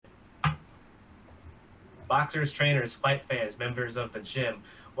Boxers, trainers, fight fans, members of the gym,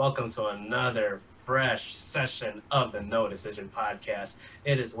 welcome to another fresh session of the No Decision Podcast.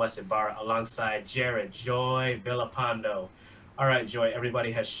 It is Wes Ibarra alongside Jared Joy Villapando. All right, Joy,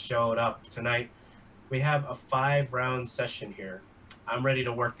 everybody has showed up tonight. We have a 5-round session here. I'm ready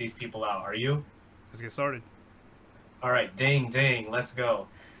to work these people out. Are you? Let's get started. All right, ding, ding, let's go.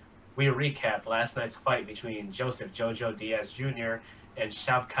 We recap last night's fight between Joseph Jojo Diaz Jr. and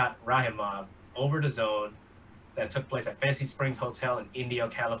Shavkat Rahimov over the zone that took place at Fancy Springs Hotel in Indio,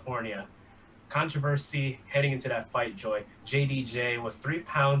 California. Controversy heading into that fight, Joy. JDJ was 3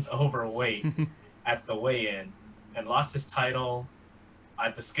 pounds overweight at the weigh-in and lost his title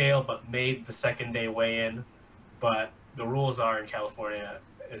at the scale, but made the second day weigh-in. But the rules are in California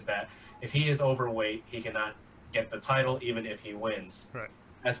is that if he is overweight, he cannot get the title even if he wins. Right.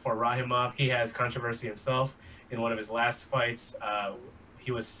 As for Rahimov, he has controversy himself. In one of his last fights,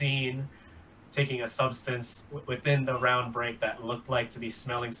 he was seen taking a substance within the round break that looked like to be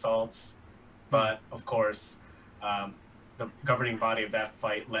smelling salts. But, of course, the governing body of that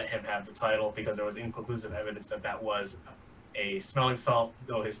fight let him have the title because there was inconclusive evidence that that was a smelling salt,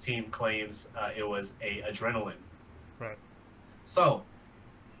 though his team claims it was a adrenaline. Right. So,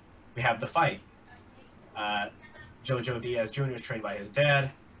 we have the fight. Jojo Diaz Jr. was trained by his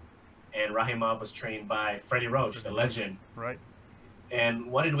dad, and Rahimov was trained by Freddie Roach, the legend. Right. And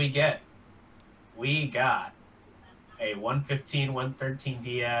what did we get? We got a 115-113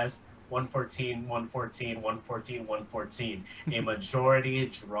 Diaz, 114-114, 114-114, a majority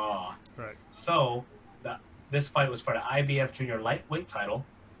draw. Right. So this fight was for the IBF Junior Lightweight title,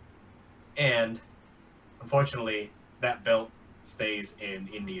 and unfortunately, that belt stays in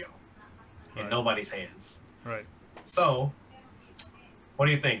Indio, in nobody's hands. Right. So, what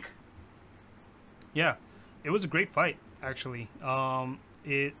do you think? Yeah, it was a great fight, actually.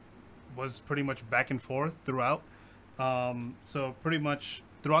 It was pretty much back and forth throughout. So pretty much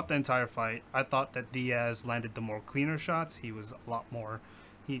throughout the entire fight, I thought that Diaz landed the more cleaner shots. He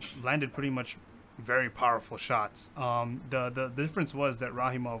landed pretty much very powerful shots. The difference was that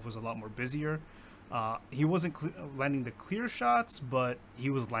Rahimov was a lot more busier. He wasn't landing the clear shots, but he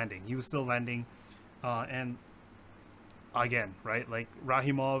was landing. He was still landing, and again, right? Like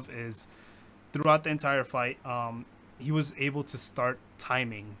Rahimov is throughout the entire fight, he was able to start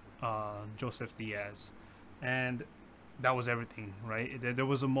timing Joseph Diaz, and that was everything, right? There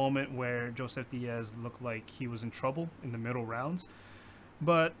was a moment where Joseph Diaz looked like he was in trouble in the middle rounds,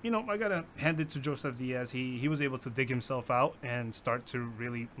 but I gotta hand it to Joseph Diaz. He was able to dig himself out and start to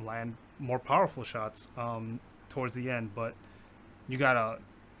really land more powerful shots towards the end. But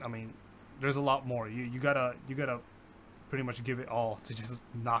there's a lot more. You gotta pretty much give it all to just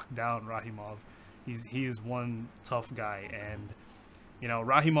knock down Rahimov. He is one tough guy, and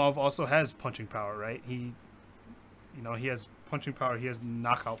Rahimov also has punching power, right? He has punching power, he has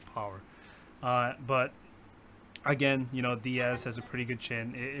knockout power. But again, Diaz has a pretty good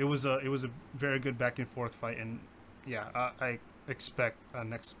chin. It was a very good back and forth fight, and yeah, I expect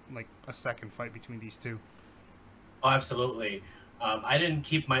a second fight between these two. Oh, absolutely. I didn't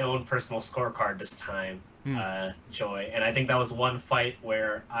keep my own personal scorecard this time, Joy, and I think that was one fight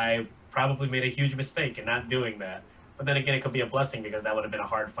where I probably made a huge mistake in not doing that. But then again, it could be a blessing because that would have been a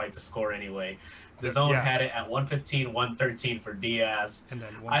hard fight to score anyway. The zone had it at 115-113 for Diaz. And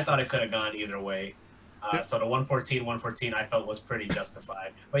then I thought it could have gone either way. So the 114-114 I felt was pretty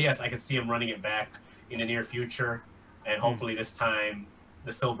justified. But yes, I could see him running it back in the near future, and hopefully this time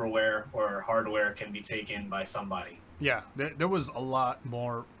the silverware or hardware can be taken by somebody. Yeah, there was a lot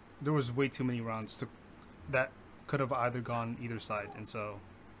more. There was way too many rounds that could have either gone either side, and so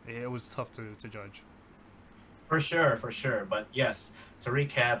it was tough to judge. For sure. But yes, to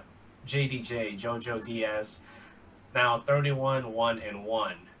recap, JDJ, Jojo Diaz, now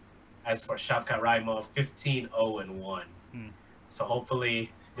 31-1-1. As for Shavkat Rahimov, 15-0-1. So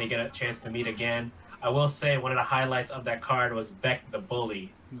hopefully they get a chance to meet again. I will say one of the highlights of that card was Beck the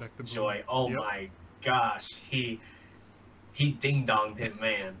Bully. Joy. Oh my gosh, he ding-donged his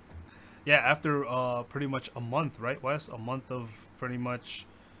man. Yeah, after pretty much a month, right, Wes? A month of pretty much.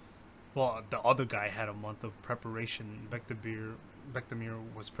 Well, the other guy had a month of preparation. Bektemir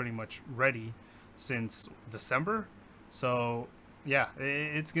was pretty much ready since December. So, yeah,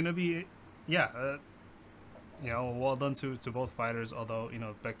 it's going to be, well done to both fighters. Although,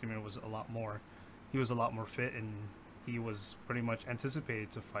 Bektemir was a lot more fit, and he was pretty much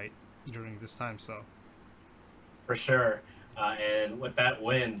anticipated to fight during this time. So, for sure. And with that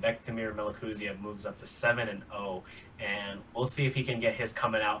win, Bektemir Melikuziev moves up to 7-0, and we'll see if he can get his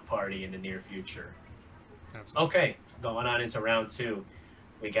coming out party in the near future. Absolutely. Okay, going on into round 2.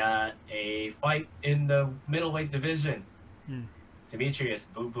 We got a fight in the middleweight division. Hmm. Demetrius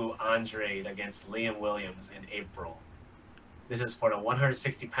Boo Boo Andrade against Liam Williams in April. This is for the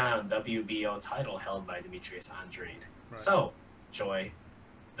 160-pound WBO title held by Demetrius Andrade. Right. So, Joy,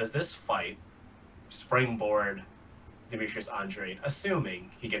 does this fight springboard Demetrius Andrade,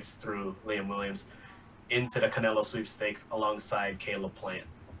 assuming he gets through Liam Williams, into the Canelo sweepstakes alongside Caleb Plant?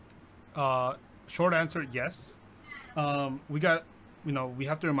 Short answer, yes. We have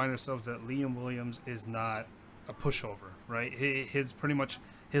to remind ourselves that Liam Williams is not a pushover, right? His pretty much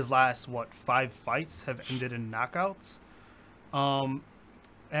his last 5 fights have ended in knockouts.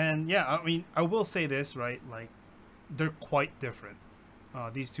 And yeah, I mean, I will say this, right? Like, they're quite different.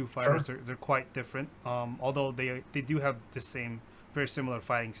 These two fighters, Sure. they're quite different. Although they do have the same, very similar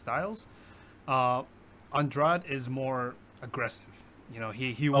fighting styles. Andrade is more aggressive. You know,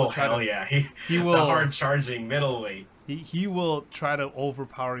 he will Oh try hell to yeah! he The will hard charging middleweight. he will try to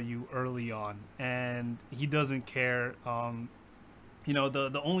overpower you early on, and he doesn't care.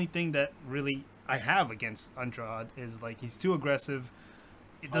 The only thing that really I have against Andrade is like he's too aggressive.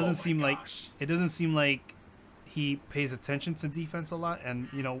 It doesn't Oh my seem like gosh. it doesn't seem like he pays attention to defense a lot, and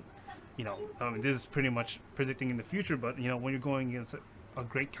I mean, this is pretty much predicting in the future. But when you're going against a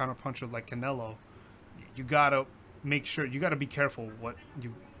great counterpuncher like Canelo, you gotta make sure you gotta be careful what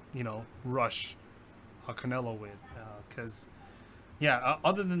you rush Canelo with, because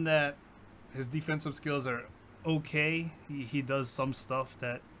other than that, his defensive skills are okay. He does some stuff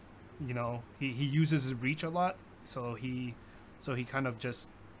that he uses his reach a lot, so he kind of just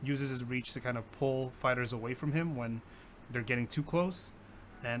uses his reach to kind of pull fighters away from him when they're getting too close.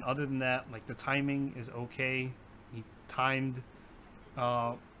 And other than that, like, the timing is okay. He timed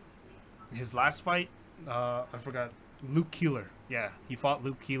his last fight. I forgot, Luke Keeler. Yeah, he fought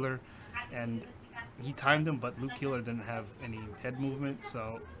Luke Keeler, and he timed him, but Luke Keeler didn't have any head movement.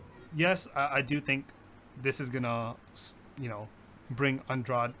 So yes, I do think this is gonna bring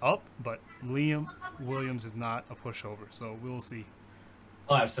Andrade up, but Liam Williams is not a pushover, so we'll see.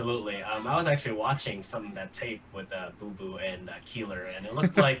 Oh, absolutely. I was actually watching some of that tape with Boo Boo and Keeler, and it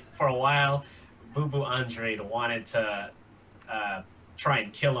looked like for a while, Boo Boo Andrade wanted to try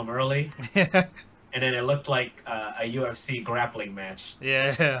and kill him early, Yeah, and then it looked like a UFC grappling match.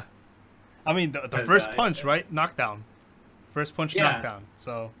 yeah. I mean, the 'Cause, first punch, right? Knockdown. First punch, yeah, knockdown.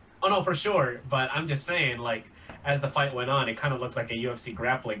 So oh no, for sure. But I'm just saying, like, as the fight went on, it kind of looked like a UFC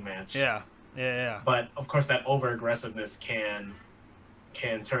grappling match. yeah, yeah, yeah. But of course, that over aggressiveness can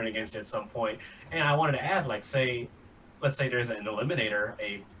turn against you at some point. And I wanted to add, like, let's say there's an eliminator,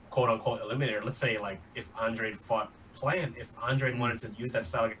 a quote unquote eliminator. Let's say, like, if Andrade fought Plant, if Andrade wanted to use that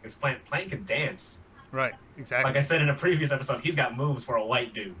style against Plant, Plant could dance. Right. Exactly. Like I said in a previous episode, he's got moves for a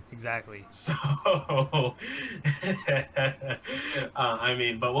white dude. Exactly. So, I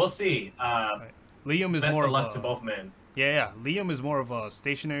mean, but we'll see. Right. Liam is Best more of of luck a to both men. yeah. Liam is more of a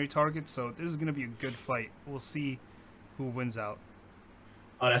stationary target, so this is gonna be a good fight. We'll see who wins out.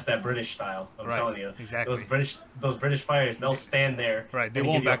 Oh, that's that British style. I'm Right. telling you. Exactly. Those British fighters, they'll stand there Right. They and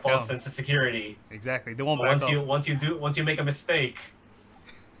won't give you a back false down. sense of security. Exactly. They won't But back up. once you make a mistake,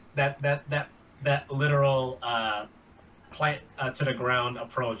 that literal plant to the ground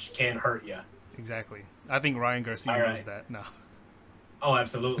approach can hurt you. Exactly. I think Ryan Garcia All knows right. that now. Oh,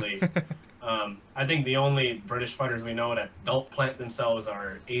 absolutely. I think the only British fighters we know that don't plant themselves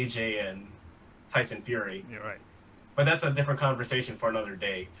are AJ and Tyson Fury. You're right. But that's a different conversation for another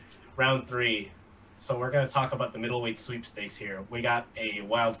day. Round 3. So we're going to talk about the middleweight sweepstakes here. We got a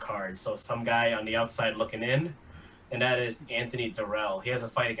wild card. So some guy on the outside looking in, and that is Anthony Dirrell. He has a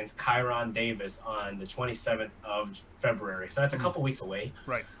fight against Kyron Davis on the 27th of February. So that's a couple weeks away.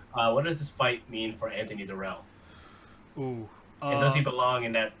 Right. What does this fight mean for Anthony Dirrell? Ooh. And does he belong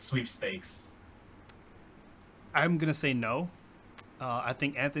in that sweepstakes? I'm gonna say no. I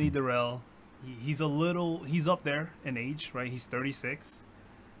think Anthony Dirrell, he's up there in age, right? He's 36,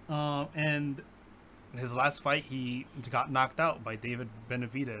 and his last fight he got knocked out by David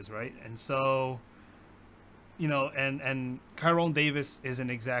Benavidez, right? And so, and Kyron Davis isn't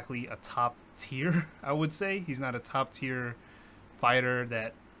exactly a top tier. I would say he's not a top tier fighter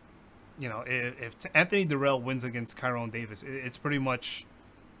that. If Anthony Dirrell wins against Kyron Davis, it's pretty much,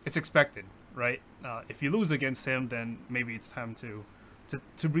 it's expected, right? If you lose against him, then maybe it's time to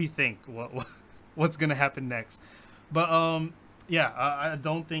rethink what's gonna happen next. But I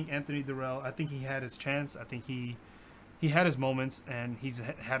don't think Anthony Dirrell. I think he had his chance. I think he had his moments, and he's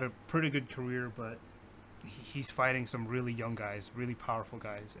had a pretty good career. But he's fighting some really young guys, really powerful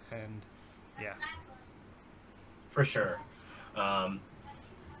guys, and yeah. For sure.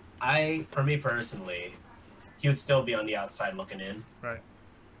 For me personally, he would still be on the outside looking in. Right.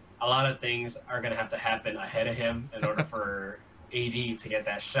 a lot of things are going to have to happen ahead of him in order for AD to get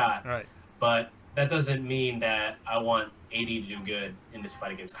that shot. Right. But that doesn't mean that I want AD to do good in this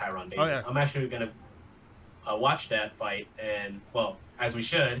fight against Kyron Oh Davis. yeah. I'm actually going to watch that fight, and well, as we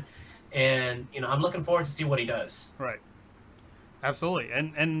should. And I'm looking forward to see what he does. Right. Absolutely.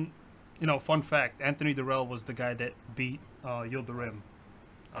 And fun fact: Anthony Dirrell was the guy that beat Yildirim,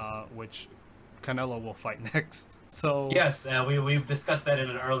 which Canelo will fight next. So Yes, we've discussed that in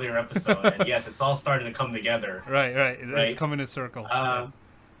an earlier episode, and yes, it's all starting to come together. right. Right. It's coming in a circle.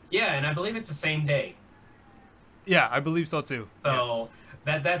 Yeah, and I believe it's the same day. Yeah, I believe so too. So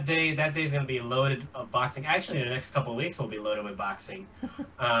yes. that day is going to be loaded of boxing. Actually, in the next couple of weeks, will be loaded with boxing.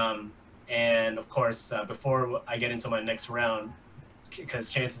 And of course, before I get into my next round, because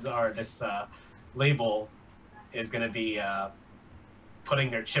chances are this label is going to be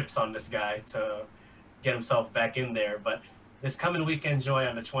putting their chips on this guy to get himself back in there. But this coming weekend, Joy,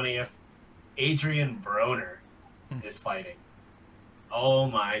 on the 20th, Adrian Broner is fighting. Oh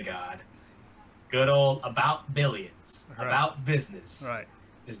my God. Good old About Billions, Right. About Business Right.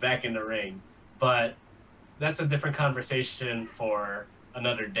 is back in the ring. But that's a different conversation for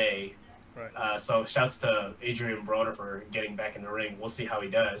another day. Right. So shouts to Adrian Broner for getting back in the ring. We'll see how he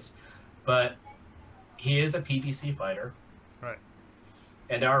does. But he is a PBC fighter. Right.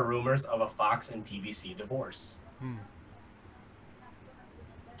 And there are rumors of a Fox and PBC divorce.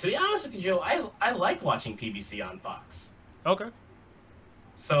 To be honest with you, Joe, I liked watching PBC on Fox. Okay.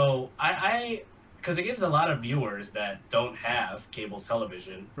 So because it gives a lot of viewers that don't have cable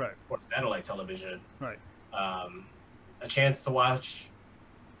television Right. or satellite television Right. A chance to watch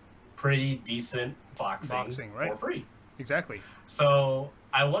pretty decent boxing right? for free. Exactly. So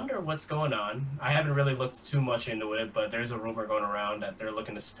I wonder what's going on. I haven't really looked too much into it, but there's a rumor going around that they're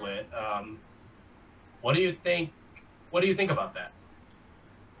looking to split. What do you think? What do you think about that?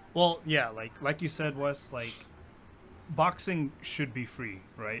 Well, yeah, like you said, Wes, like boxing should be free,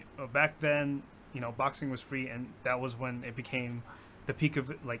 right? Back then, boxing was free, and that was when it became the peak of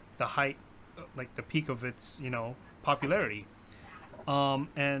it, like the height, like the peak of its, popularity.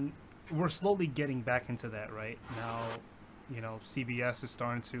 And we're slowly getting back into that right now. CBS is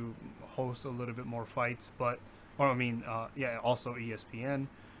starting to host a little bit more fights, also ESPN.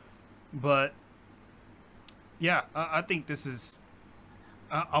 But yeah, I think this is.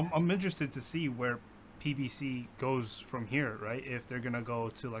 I'm interested to see where PBC goes from here, right? If they're gonna go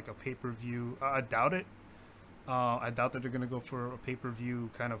to like a pay-per-view, I doubt it. I doubt that they're gonna go for a pay-per-view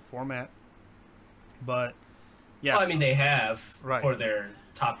kind of format. But yeah, Well, I mean, they have Right. for their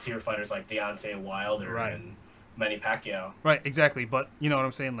top tier fighters like Deontay Wilder Right. and Manny Pacquiao. right, exactly. But you know what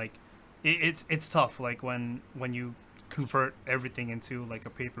I'm saying? Like, it's tough. Like when you convert everything into like a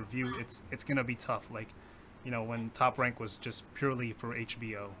pay-per-view, it's gonna be tough. Like, when Top Rank was just purely for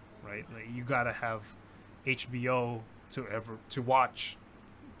HBO, right? Like you gotta have HBO to watch,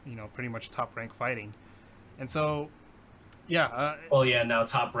 pretty much Top Rank fighting, and so yeah. Well, yeah, now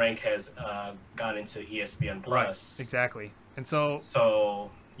Top Rank has gone into ESPN Right, Plus. exactly, and so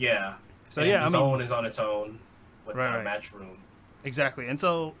Yeah. So And yeah, the I mean, Zone is on its own with Right. Matchroom. exactly, and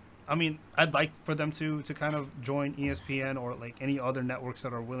so I mean, I'd like for them to kind of join ESPN or like any other networks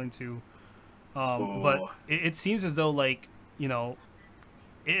that are willing to. But Ooh. it seems as though like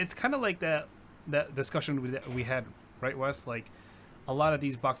it's kind of like that discussion that we had, right, Wes? Like a lot of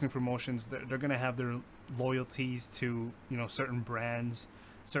these boxing promotions, they're gonna have their loyalties to certain brands,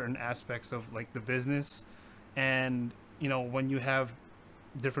 certain aspects of like the business, and when you have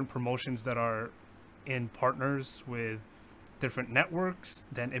different promotions that are in partners with different networks,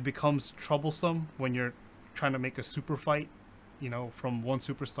 then it becomes troublesome when you're trying to make a super fight, from one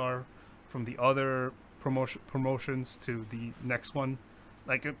superstar from the other promotions to the next one.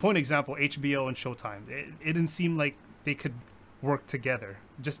 Like a point example, HBO and Showtime. It didn't seem like they could work together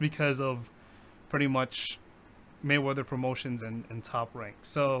just because of pretty much Mayweather Promotions and Top Rank.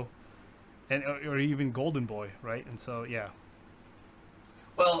 So, and or even Golden Boy, right? And so yeah,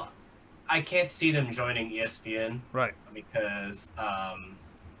 Well, I can't see them joining ESPN right, because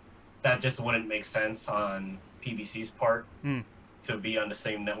that just wouldn't make sense on PBC's part to be on the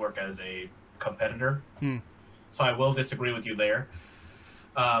same network as a competitor. So I will disagree with you there.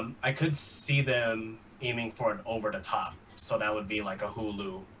 I could see them aiming for an over the top. So that would be like a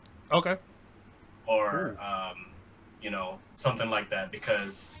Hulu okay, or, something like that,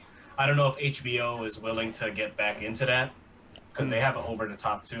 because I don't know if HBO is willing to get back into that because they have an over the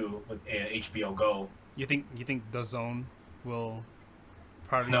top too with HBO Go. You think the Zone will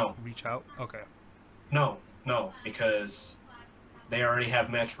probably No. reach out? Okay, No, because they already have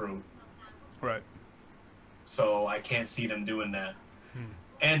Matchroom. right. So I can't see them doing that.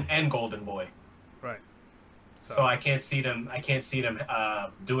 and Golden Boy. Right. So I can't see them.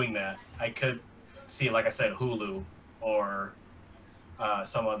 Doing that. I could see, like I said, Hulu or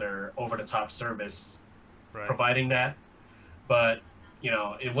some other over-the-top service providing that. But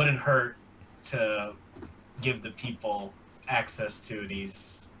it wouldn't hurt to give the people access to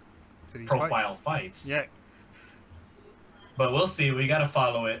these profile fights. Yeah. But we'll see. We got to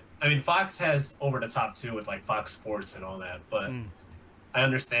follow it. I mean, Fox has over-the-top too with like Fox Sports and all that. But I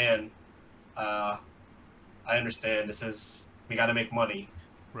understand. We got to make money.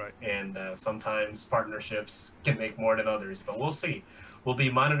 Right. And sometimes partnerships can make more than others. But we'll see. We'll be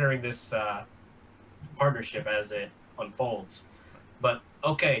monitoring this partnership as it unfolds. But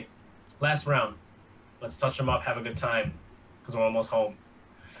okay, last round. Let's touch them up. Have a good time because we're almost home.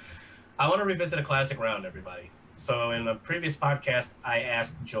 I want to revisit a classic round, everybody. So in a previous podcast, I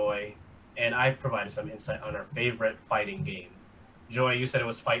asked Joy, and I provided some insight on our favorite fighting game. Joy, you said it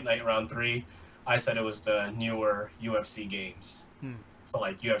was Fight Night Round 3. I said it was the newer UFC games. So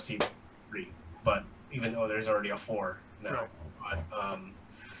like UFC 3. But even though there's already a 4 now. Right.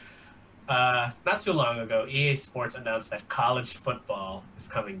 But not too long ago, EA Sports announced that college football is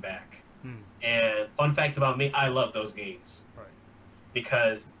coming back. And fun fact about me, I love those games. Right.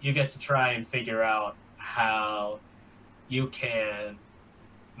 Because you get to try and figure out how you can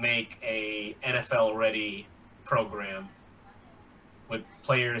make a NFL-ready program with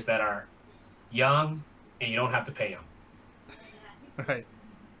players that are young and you don't have to pay them. Right.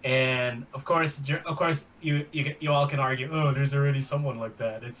 And of course, you all can argue, oh, there's already someone like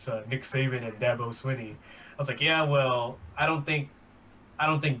that. It's Nick Saban and Dabo Swinney. I was like, yeah, well, I don't think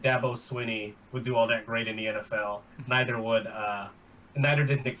Dabo Swinney would do all that great in the NFL. Neither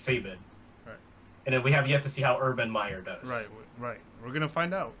did Nick Saban. Right. And then we have yet to see how Urban Meyer does. Right. We're gonna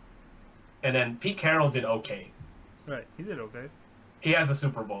find out. And then Pete Carroll did okay. Right, he did okay. He has a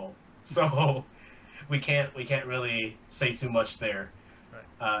Super Bowl, so we can't really say too much there.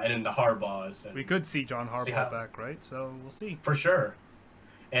 Right. And then the Harbaughs. And we could see John Harbaugh back, right? So we'll see. For sure.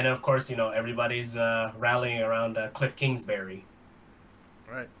 And of course, everybody's rallying around Cliff Kingsbury.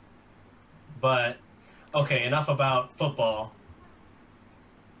 Right. But okay, enough about football.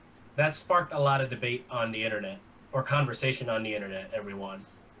 That sparked a lot of debate on the internet, or conversation on the internet, everyone.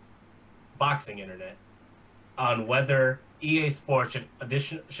 Boxing internet. On whether EA Sports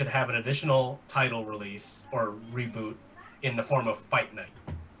should have an additional title release or reboot in the form of Fight Night.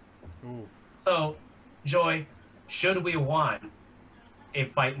 Ooh. So, Joy, should we want a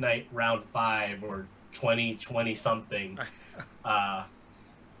Fight Night round 5 or 2020 something?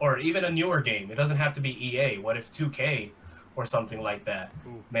 Or even a newer game. It doesn't have to be EA. What if 2K or something like that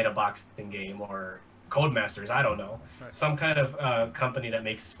made a boxing game, or Codemasters, I don't know. Right. Some kind of company that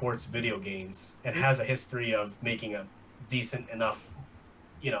makes sports video games and has a history of making a decent enough,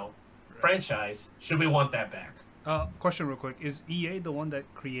 franchise. Should we want that back? Question real quick. Is EA the one that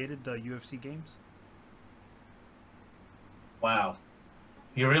created the UFC games? Wow.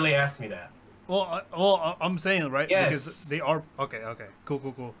 You really asked me that. Well, I'm saying, right? Yes. Because they are... Okay.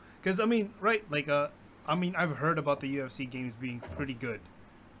 Cool. Because, I mean, right, like, I've heard about the UFC games being pretty good,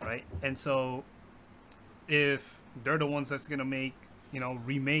 right? And so, if they're the ones that's going to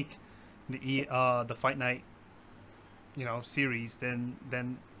remake the Fight Night, series,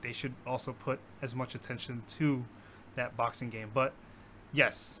 then they should also put as much attention to that boxing game. But,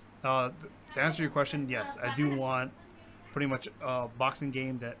 yes, to answer your question, yes, I do want pretty much a boxing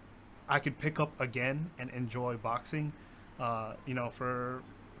game that I could pick up again and enjoy boxing, for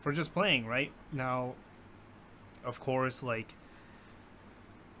just playing, right? Now, of course, like,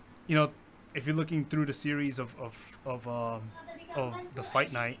 if you're looking through the series of the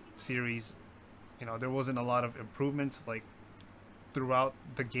Fight Night series, there wasn't a lot of improvements, like, throughout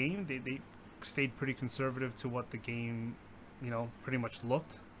the game. They stayed pretty conservative to what the game, pretty much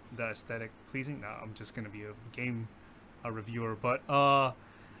looked, the aesthetic pleasing. Now, I'm just going to be a reviewer, but, to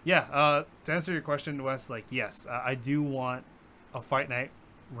answer your question, Wes, like, yes, I do want a Fight Night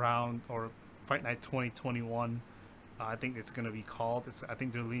round, or Fight Night 2021. I think it's going to be called. I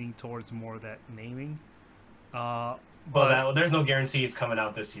think they're leaning towards more of that naming. But there's no guarantee it's coming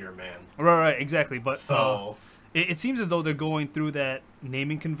out this year, man. Right, exactly. But so it seems as though they're going through that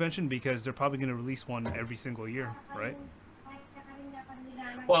naming convention because they're probably going to release one every single year, right?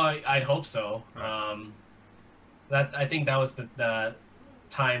 Well, I'd hope so. Right. I think that was the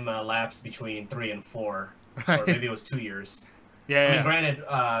time lapse between 3 and 4, right. Or maybe it was 2 years. Yeah. I mean,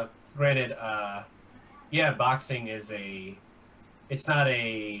 granted, boxing it's not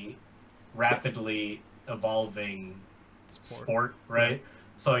a rapidly evolving sport, right?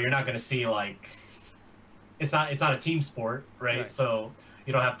 So you're not going to see, like, it's not a team sport, right? So,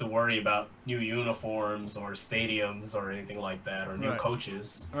 you don't have to worry about new uniforms or stadiums or anything like that, or new Right.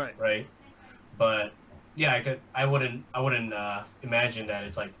 coaches, Right. right? But yeah, I wouldn't imagine that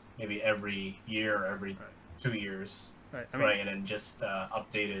it's like maybe every year or every Right. 2 years, Right. I mean, right? And then just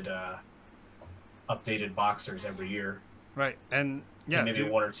updated boxers every year, right. And and yeah, maybe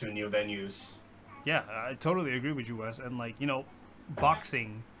one or two new venues. yeah, I totally agree with you, Wes. And like,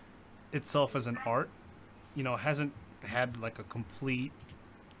 boxing itself as an art, hasn't had like a complete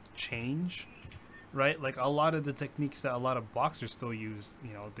change, right? Like a lot of the techniques that a lot of boxers still use,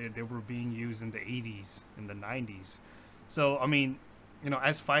 they were being used in the 80s, in the 90s. So, I mean,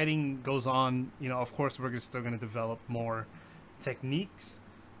 as fighting goes on, of course, we're still going to develop more techniques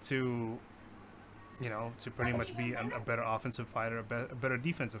to, to pretty much be a better offensive fighter, a better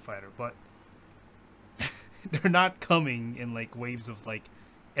defensive fighter. But they're not coming in like waves of like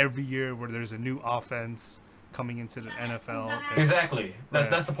every year where there's a new offense coming into the NFL. Exactly. That's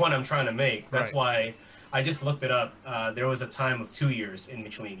Right. that's the point I'm trying to make. That's Right. why I just looked it up. There was a time of 2 years in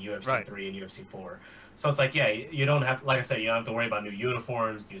between UFC Right. 3 and UFC 4. So it's like, yeah, you don't have, like I said, you don't have to worry about new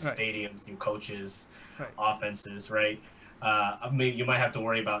uniforms, new Right. stadiums, new coaches, Right. offenses, right? I mean, you might have to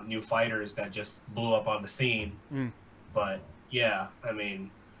worry about new fighters that just blew up on the scene, Mm. but yeah, I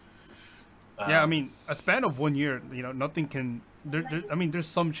mean, Yeah, I um, mean, a span of 1 year, nothing can. I mean, there's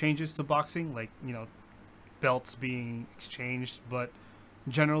some changes to boxing, like belts being exchanged, but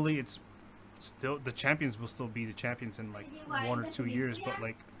generally, it's still the champions will still be the champions in like 1 or 2 years. But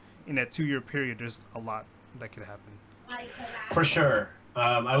like in that 2 year period, there's a lot that could happen. for sure.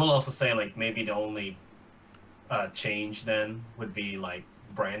 I will also say, like, maybe the only change then would be like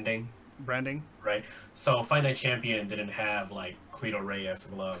branding, Branding. right? So Fight Night Champion didn't have like Cleto Reyes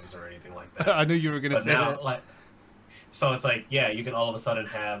gloves or anything like that. I knew you were gonna But say now, that. like, so it's like, yeah, you can all of a sudden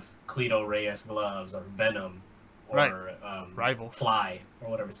have Cleto Reyes gloves or Venom Right. or Rival. Fly or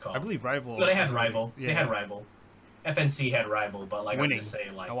whatever it's I called. believe rival. No, they had is Rival. Yeah, They had yeah. Rival. FNC had Rival, but like I'm Winning. just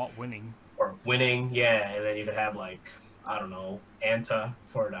saying, I like, want winning. or Winning, yeah, and then you could have like, I don't know, Anta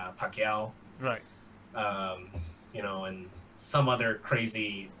for the Pacquiao, Right. um, and some other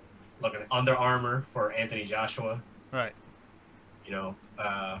crazy looking Under Armour for Anthony Joshua, Right. you know,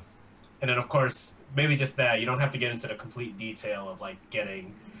 and then of course maybe just that you don't have to get into the complete detail of like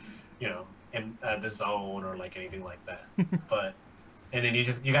getting, in the zone or like anything like that, but and then you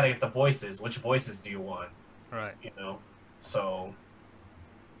got to get the voices. Which voices do you want? Right. So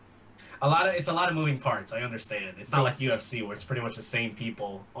it's a lot of moving parts. I understand. It's not Joe. like UFC where it's pretty much the same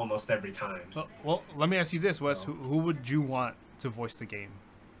people almost every time. Well, let me ask you this, Wes. No. Who would you want to voice the game?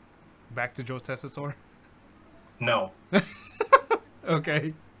 Back to Joe Tessitore? No,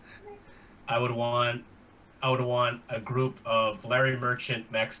 Okay. I would want a group of Larry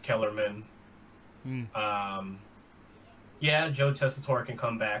Merchant, Max Kellerman. Mm. Yeah, Joe Tessitore can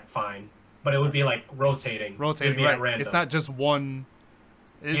come back, fine, but it would be like rotating. Rotating, It'd be right. at random. It's not just one.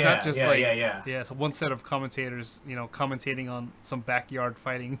 It's yeah, not just yeah, like. yeah. Yeah, so one set of commentators, commentating on some backyard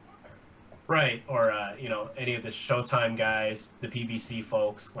fighting. Right, or any of the Showtime guys, the PBC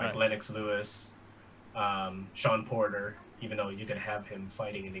folks like Right. Lennox Lewis, Sean Porter. Even though you could have him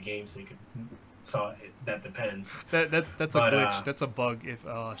fighting in the game, so you could. So that depends. That's a But, glitch. That's a bug. If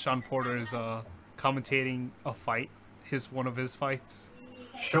Sean Porter is commentating a fight, one of his fights.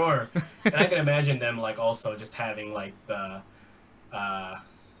 Sure, and I can imagine them like also just having like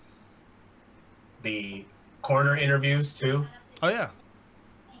the corner interviews too. Oh yeah.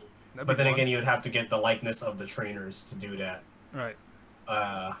 That'd But be then fun. again, you would have to get the likeness of the trainers to do that. Right.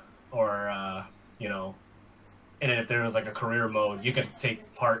 Or and then if there was like a career mode, you could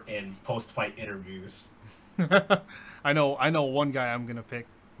take part in post-fight interviews. I know one guy I'm gonna pick.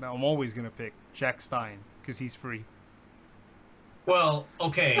 Now I'm always gonna pick Jack Stein because he's free. Well,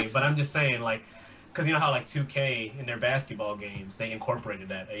 okay, but I'm just saying, like, because you know how like 2K in their basketball games they incorporated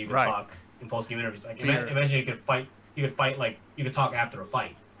that you could Right. talk in post-game interviews. Like, So you're- imagine you could fight like you could talk after a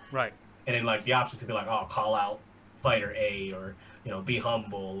fight, Right. and then like the option could be like, oh, call out fighter A, or be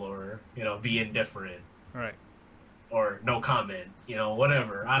humble, or be indifferent, Right. or no comment,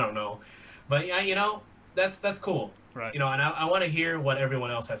 whatever. I don't know, but yeah, that's cool. Right. And I want to hear what everyone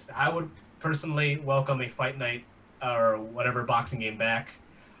else has to. I would personally welcome a fight night or whatever boxing game back.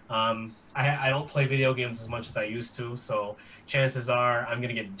 I don't play video games as much as I used to, so chances are I'm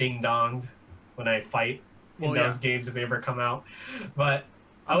gonna get ding donged when I fight in Well, those games if they ever come out. But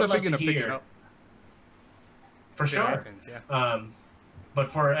I I'm would like definitely to gonna pick it hear up. for if it sure. happens, yeah. But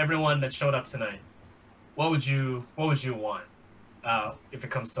for everyone that showed up tonight, what would you want if it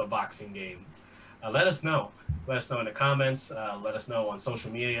comes to a boxing game? Let us know. Let us know in the comments. Let us know on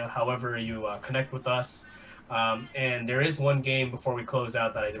social media. However you connect with us. And there is one game before we close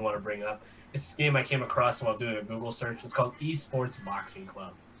out that I did want to bring up. It's a game I came across while doing a Google search. It's called Esports Boxing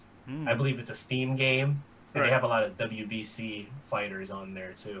Club. I believe it's a Steam game, and they Right. have a lot of WBC fighters on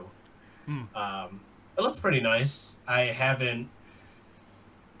there too. Hmm. It looks pretty nice. I haven't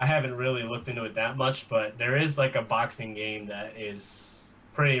really looked into it that much, but there is like a boxing game that is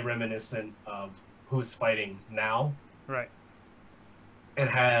pretty reminiscent of who's fighting now, Right. and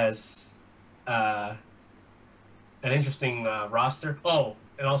has uh, an interesting roster. Oh,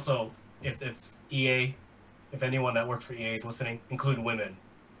 and also if EA, if anyone that works for EA is listening, include women,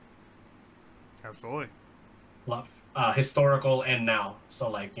 Absolutely. historical and now. So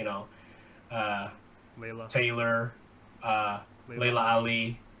like uh, Layla. Taylor, Layla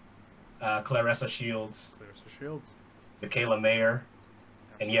Ali, Clarissa Shields, Clarissa Shields. Michaela Mayer,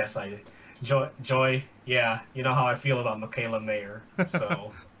 and yes, Joy. Yeah, you know how I feel about Michaela Mayer.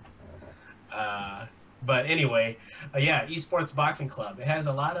 So, but anyway, yeah, Esports Boxing Club. It has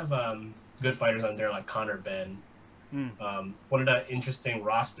a lot of good fighters on there, like Connor Ben. One of the interesting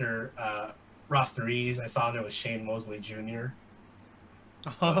rosterees I saw there was Shane Mosley Jr.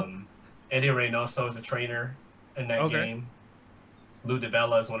 Eddie Reynoso is a trainer in that Okay. game. Lou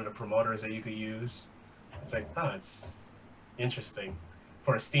DiBella is one of the promoters that you could use. It's like, it's interesting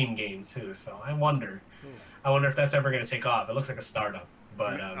for a Steam game too. So I wonder if that's ever going to take off. It looks like a startup,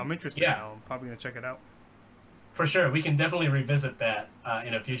 but I'm interested yeah, now. I'm probably gonna check it out. for sure. We can definitely revisit that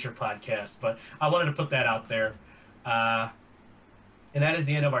in a future podcast. But I wanted to put that out there, and that is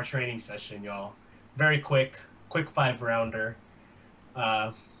the end of our training session, y'all. Very quick 5-rounder.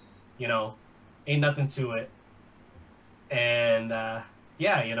 You know, ain't nothing to it. And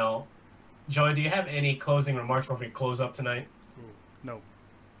yeah, Joy, do you have any closing remarks before we close up tonight? Ooh, no.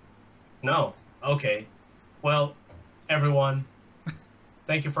 No. Okay. Well, everyone,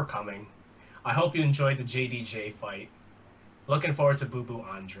 thank you for coming. I hope you enjoyed the JDJ fight. Looking forward to Boo Boo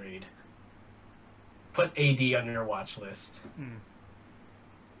Andrade. Put AD on your watch list.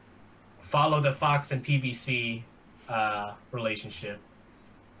 Follow the Fox and PVC relationship,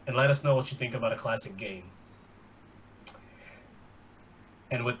 and let us know what you think about a classic game.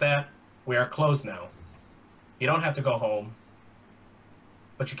 And with that, we are closed now. You don't have to go home,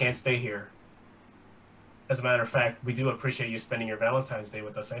 but you can't stay here. As a matter of fact, we do appreciate you spending your Valentine's Day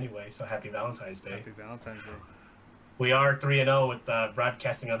with us anyway, so happy Valentine's Day. Happy Valentine's Day. We are 3-0 with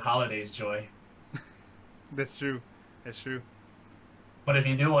broadcasting on holidays, Joy. That's true. That's true. But if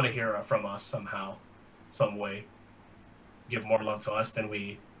you do want to hear from us somehow, some way, give more love to us than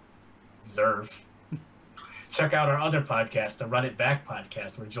we deserve, check out our other podcast, the Run It Back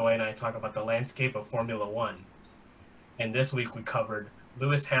podcast, where Joy and I talk about the landscape of Formula One. And this week we covered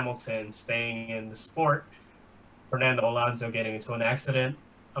Lewis Hamilton staying in the sport, Fernando Alonso getting into an accident,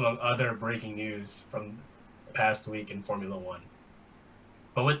 among other breaking news from the past week in Formula One.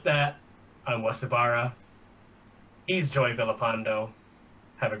 But with that, I'm Wes Ibarra. He's Joy Villapando.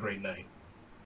 Have a great night.